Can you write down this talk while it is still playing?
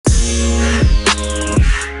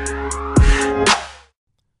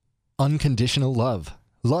Unconditional love.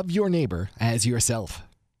 Love your neighbor as yourself.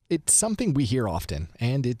 It's something we hear often,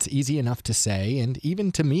 and it's easy enough to say and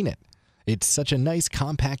even to mean it. It's such a nice,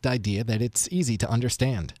 compact idea that it's easy to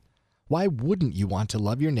understand. Why wouldn't you want to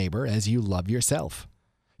love your neighbor as you love yourself?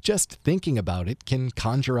 Just thinking about it can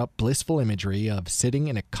conjure up blissful imagery of sitting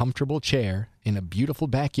in a comfortable chair in a beautiful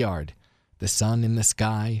backyard, the sun in the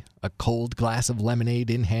sky, a cold glass of lemonade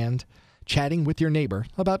in hand, chatting with your neighbor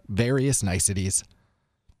about various niceties.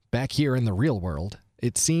 Back here in the real world,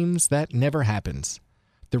 it seems that never happens.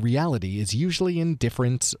 The reality is usually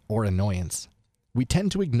indifference or annoyance. We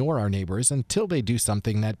tend to ignore our neighbors until they do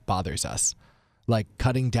something that bothers us, like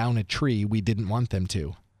cutting down a tree we didn't want them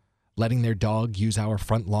to, letting their dog use our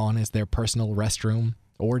front lawn as their personal restroom,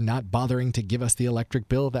 or not bothering to give us the electric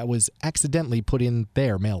bill that was accidentally put in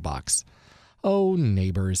their mailbox. Oh,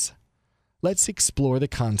 neighbors. Let's explore the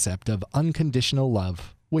concept of unconditional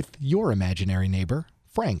love with your imaginary neighbor,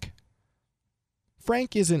 Frank.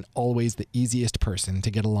 Frank isn't always the easiest person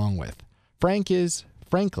to get along with. Frank is,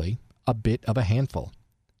 frankly, a bit of a handful.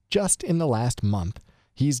 Just in the last month,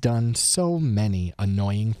 he's done so many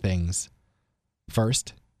annoying things.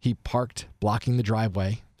 First, he parked blocking the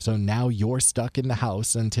driveway, so now you're stuck in the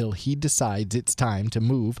house until he decides it's time to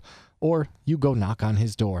move or you go knock on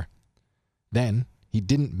his door. Then, he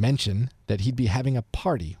didn't mention that he'd be having a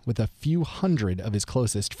party with a few hundred of his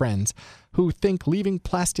closest friends who think leaving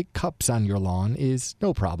plastic cups on your lawn is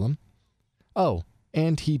no problem. Oh,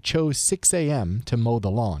 and he chose 6 a.m. to mow the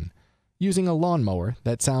lawn, using a lawnmower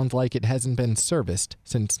that sounds like it hasn't been serviced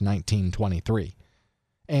since 1923.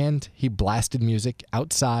 And he blasted music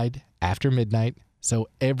outside after midnight so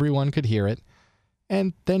everyone could hear it,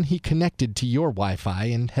 and then he connected to your Wi-Fi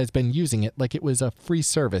and has been using it like it was a free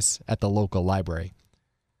service at the local library.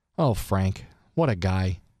 Oh, Frank, what a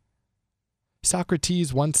guy.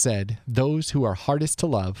 Socrates once said, "Those who are hardest to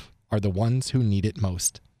love are the ones who need it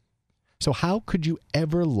most." So how could you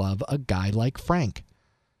ever love a guy like Frank?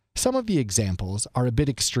 Some of the examples are a bit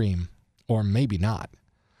extreme, or maybe not,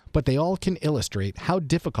 but they all can illustrate how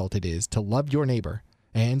difficult it is to love your neighbor,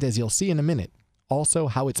 and as you'll see in a minute, also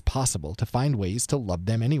how it's possible to find ways to love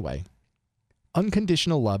them anyway.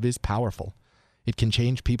 Unconditional love is powerful. It can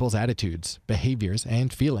change people's attitudes, behaviors,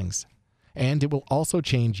 and feelings. And it will also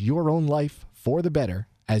change your own life for the better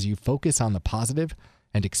as you focus on the positive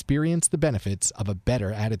and experience the benefits of a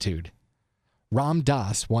better attitude. Ram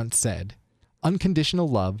Dass once said, "Unconditional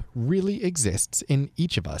love really exists in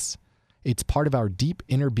each of us. It's part of our deep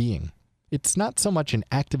inner being. It's not so much an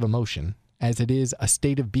active emotion as it is a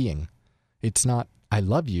state of being. It's not, 'I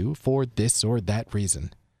love you for this or that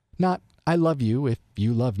reason.' Not, 'I love you if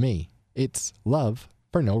you love me.' It's love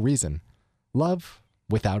for no reason. Love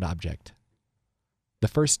without object." The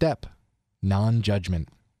first step, non-judgment.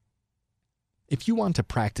 If you want to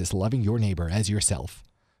practice loving your neighbor as yourself,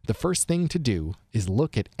 the first thing to do is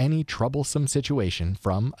look at any troublesome situation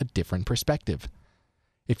from a different perspective.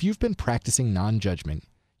 If you've been practicing non-judgment,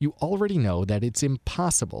 you already know that it's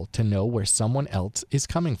impossible to know where someone else is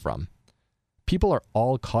coming from. People are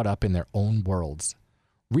all caught up in their own worlds.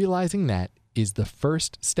 Realizing that is the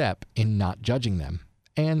first step in not judging them,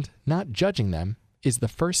 and not judging them is the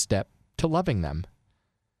first step to loving them.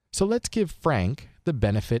 So let's give Frank the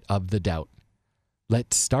benefit of the doubt.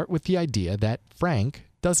 Let's start with the idea that Frank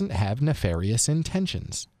doesn't have nefarious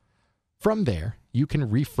intentions. From there, you can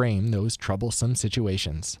reframe those troublesome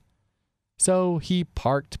situations. So he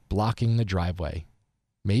parked blocking the driveway.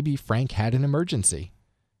 Maybe Frank had an emergency.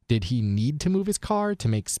 Did he need to move his car to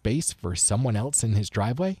make space for someone else in his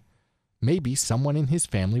driveway? Maybe someone in his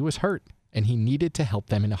family was hurt, and he needed to help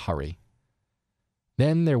them in a hurry.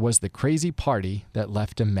 Then there was the crazy party that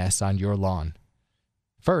left a mess on your lawn.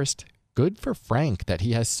 First, good for Frank that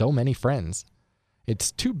he has so many friends.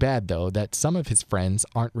 It's too bad, though, that some of his friends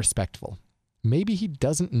aren't respectful. Maybe he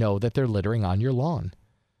doesn't know that they're littering on your lawn.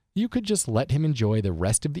 You could just let him enjoy the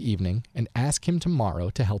rest of the evening and ask him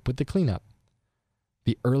tomorrow to help with the cleanup.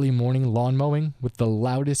 The early morning lawn mowing with the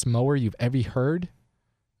loudest mower you've ever heard?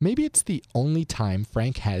 Maybe it's the only time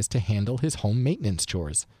Frank has to handle his home maintenance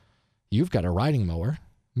chores. You've got a riding mower.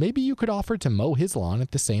 Maybe you could offer to mow his lawn at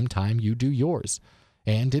the same time you do yours,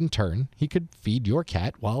 and in turn, he could feed your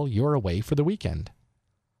cat while you're away for the weekend.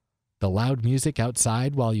 The loud music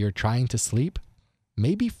outside while you're trying to sleep?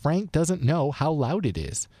 Maybe Frank doesn't know how loud it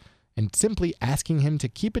is, and simply asking him to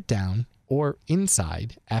keep it down or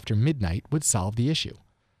inside after midnight would solve the issue.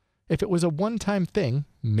 If it was a one-time thing,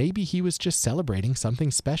 maybe he was just celebrating something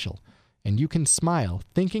special, and you can smile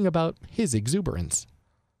thinking about his exuberance.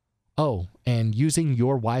 Oh, and using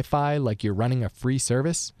your Wi-Fi like you're running a free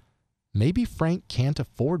service? Maybe Frank can't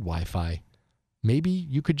afford Wi-Fi. Maybe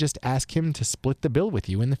you could just ask him to split the bill with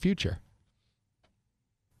you in the future.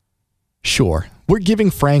 Sure, we're giving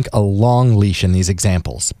Frank a long leash in these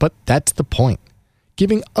examples, but that's the point.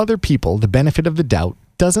 Giving other people the benefit of the doubt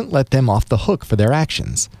doesn't let them off the hook for their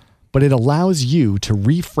actions, but it allows you to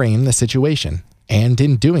reframe the situation, and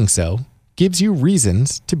in doing so, gives you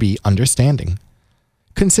reasons to be understanding.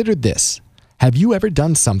 Consider this. Have you ever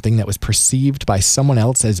done something that was perceived by someone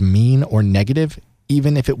else as mean or negative,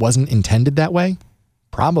 even if it wasn't intended that way?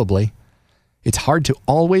 Probably. It's hard to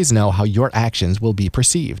always know how your actions will be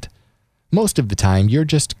perceived. Most of the time, you're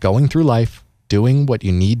just going through life, doing what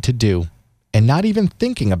you need to do, and not even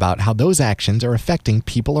thinking about how those actions are affecting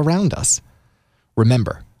people around us.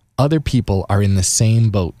 Remember, other people are in the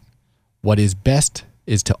same boat. What is best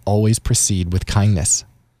is to always proceed with kindness.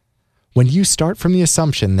 When you start from the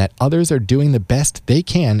assumption that others are doing the best they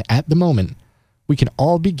can at the moment, we can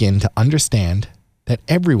all begin to understand that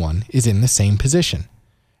everyone is in the same position,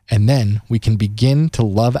 and then we can begin to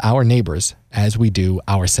love our neighbors as we do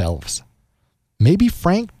ourselves. Maybe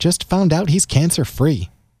Frank just found out he's cancer-free,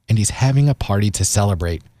 and he's having a party to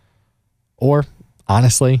celebrate. Or,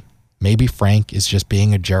 honestly, maybe Frank is just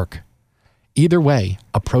being a jerk. Either way,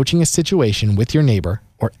 approaching a situation with your neighbor,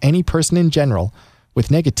 or any person in general, with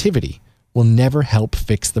negativity will never help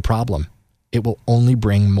fix the problem. It will only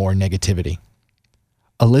bring more negativity.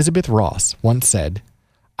 Elizabeth Ross once said,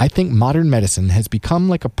 "I think modern medicine has become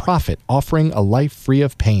like a prophet offering a life free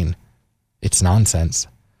of pain. It's nonsense.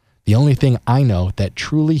 The only thing I know that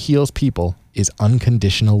truly heals people is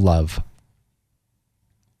unconditional love."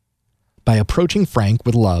 By approaching Frank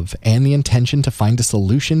with love and the intention to find a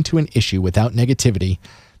solution to an issue without negativity,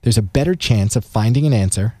 there's a better chance of finding an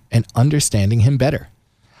answer and understanding him better.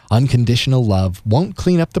 Unconditional love won't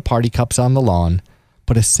clean up the party cups on the lawn,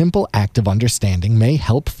 but a simple act of understanding may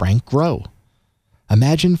help Frank grow.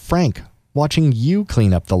 Imagine Frank watching you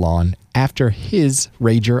clean up the lawn after his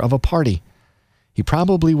rager of a party. He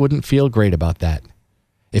probably wouldn't feel great about that.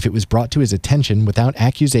 If it was brought to his attention without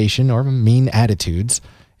accusation or mean attitudes,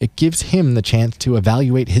 it gives him the chance to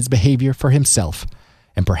evaluate his behavior for himself,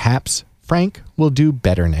 and perhaps Frank will do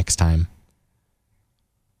better next time.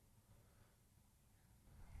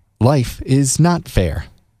 Life is not fair.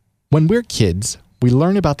 When we're kids, we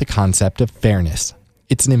learn about the concept of fairness.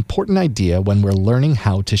 It's an important idea when we're learning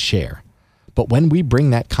how to share. But when we bring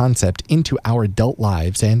that concept into our adult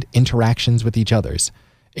lives and interactions with each others,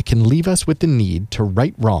 it can leave us with the need to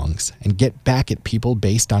right wrongs and get back at people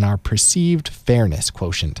based on our perceived fairness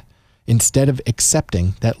quotient, instead of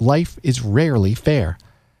accepting that life is rarely fair,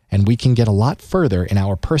 and we can get a lot further in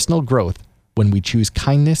our personal growth when we choose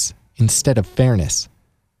kindness instead of fairness.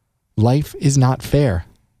 Life is not fair,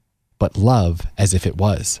 but love as if it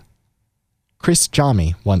was. Chris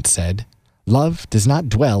Jami once said, "Love does not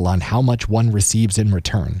dwell on how much one receives in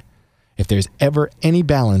return. If there's ever any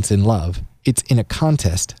balance in love, it's in a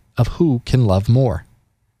contest of who can love more."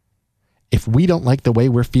 If we don't like the way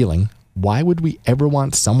we're feeling, why would we ever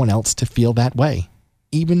want someone else to feel that way,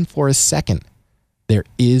 even for a second? There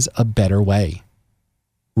is a better way.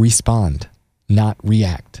 Respond, not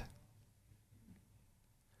react.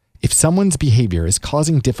 If someone's behavior is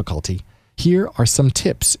causing difficulty, here are some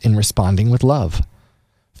tips in responding with love.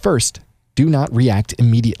 First, do not react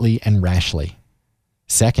immediately and rashly.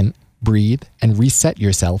 Second, breathe and reset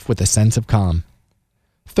yourself with a sense of calm.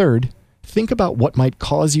 Third, think about what might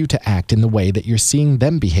cause you to act in the way that you're seeing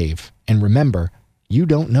them behave, and remember, you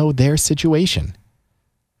don't know their situation.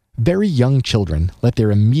 Very young children let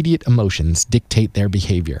their immediate emotions dictate their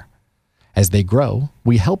behavior. As they grow,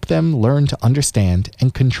 we help them learn to understand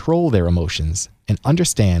and control their emotions and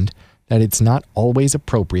understand that it's not always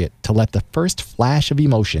appropriate to let the first flash of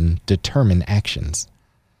emotion determine actions.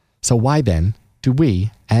 So why then do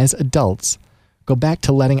we, as adults, go back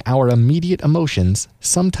to letting our immediate emotions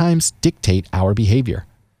sometimes dictate our behavior?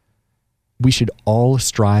 We should all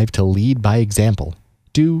strive to lead by example,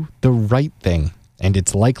 do the right thing, and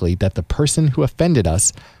it's likely that the person who offended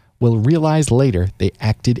us will realize later they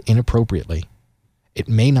acted inappropriately. It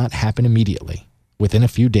may not happen immediately, within a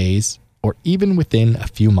few days, or even within a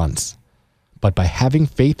few months. But by having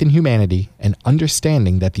faith in humanity and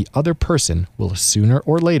understanding that the other person will sooner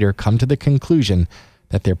or later come to the conclusion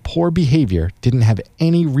that their poor behavior didn't have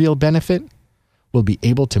any real benefit, we'll be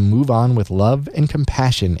able to move on with love and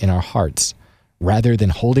compassion in our hearts, rather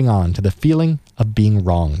than holding on to the feeling of being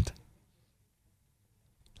wronged.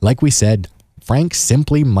 Like we said, Frank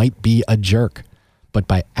simply might be a jerk, but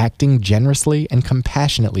by acting generously and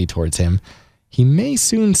compassionately towards him, he may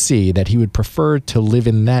soon see that he would prefer to live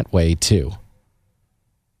in that way too.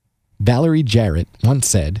 Valerie Jarrett once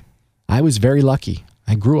said, "I was very lucky.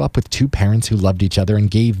 I grew up with two parents who loved each other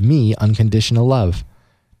and gave me unconditional love.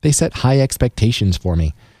 They set high expectations for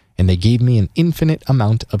me, and they gave me an infinite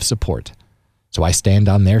amount of support. So I stand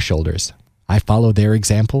on their shoulders. I follow their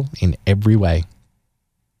example in every way.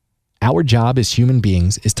 Our job as human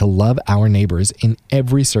beings is to love our neighbors in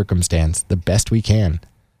every circumstance the best we can.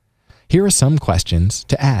 Here are some questions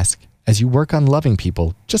to ask as you work on loving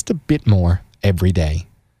people just a bit more every day.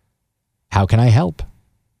 How can I help?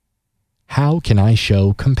 How can I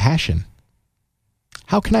show compassion?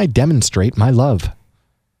 How can I demonstrate my love?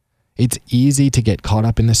 It's easy to get caught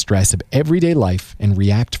up in the stress of everyday life and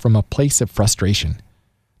react from a place of frustration.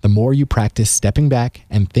 The more you practice stepping back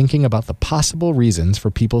and thinking about the possible reasons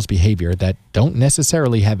for people's behavior that don't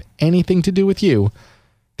necessarily have anything to do with you,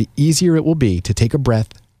 the easier it will be to take a breath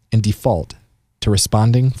and default to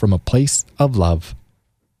responding from a place of love.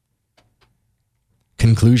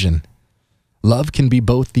 Conclusion. Love can be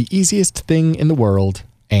both the easiest thing in the world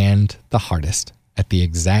and the hardest at the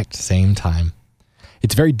exact same time.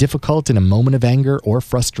 It's very difficult in a moment of anger or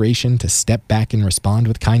frustration to step back and respond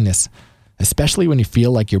with kindness, especially when you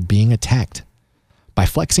feel like you're being attacked. By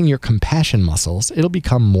flexing your compassion muscles, it'll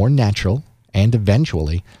become more natural, and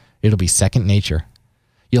eventually, it'll be second nature.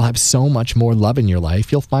 You'll have so much more love in your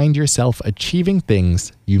life, you'll find yourself achieving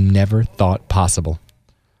things you never thought possible.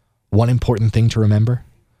 One important thing to remember,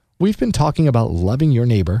 we've been talking about loving your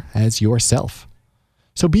neighbor as yourself.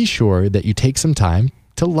 So be sure that you take some time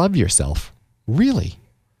to love yourself, really.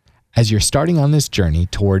 As you're starting on this journey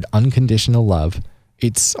toward unconditional love,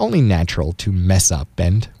 it's only natural to mess up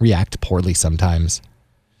and react poorly sometimes.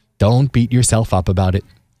 Don't beat yourself up about it.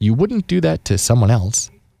 You wouldn't do that to someone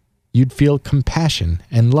else. You'd feel compassion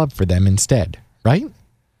and love for them instead, right?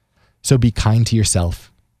 So be kind to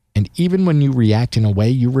yourself. And even when you react in a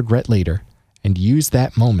way you regret later, and use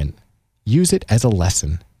that moment, use it as a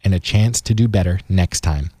lesson and a chance to do better next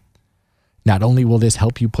time. Not only will this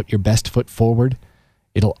help you put your best foot forward,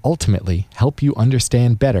 it'll ultimately help you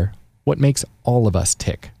understand better what makes all of us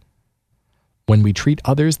tick. When we treat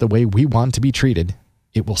others the way we want to be treated,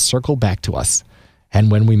 it will circle back to us.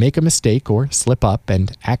 And when we make a mistake or slip up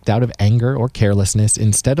and act out of anger or carelessness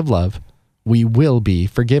instead of love, we will be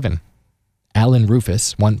forgiven. Alan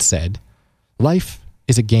Rufus once said, "Life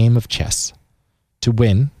is a game of chess. To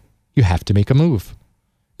win, you have to make a move.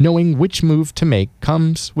 Knowing which move to make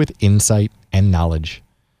comes with insight and knowledge,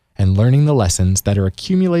 and learning the lessons that are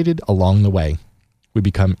accumulated along the way. We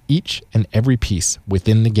become each and every piece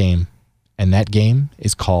within the game, and that game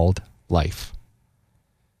is called life."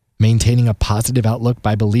 Maintaining a positive outlook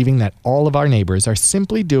by believing that all of our neighbors are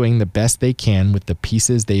simply doing the best they can with the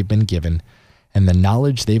pieces they've been given and the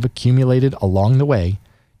knowledge they've accumulated along the way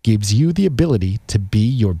gives you the ability to be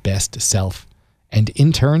your best self, and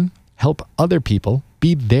in turn, help other people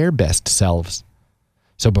be their best selves.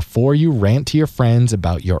 So before you rant to your friends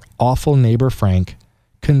about your awful neighbor Frank,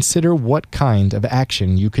 consider what kind of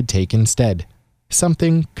action you could take instead.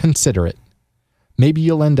 Something considerate. Maybe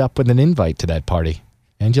you'll end up with an invite to that party,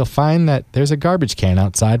 and you'll find that there's a garbage can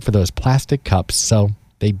outside for those plastic cups so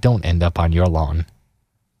they don't end up on your lawn.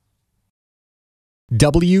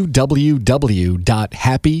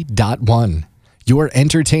 www.happy.one. Your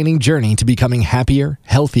entertaining journey to becoming happier,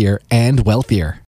 healthier, and wealthier.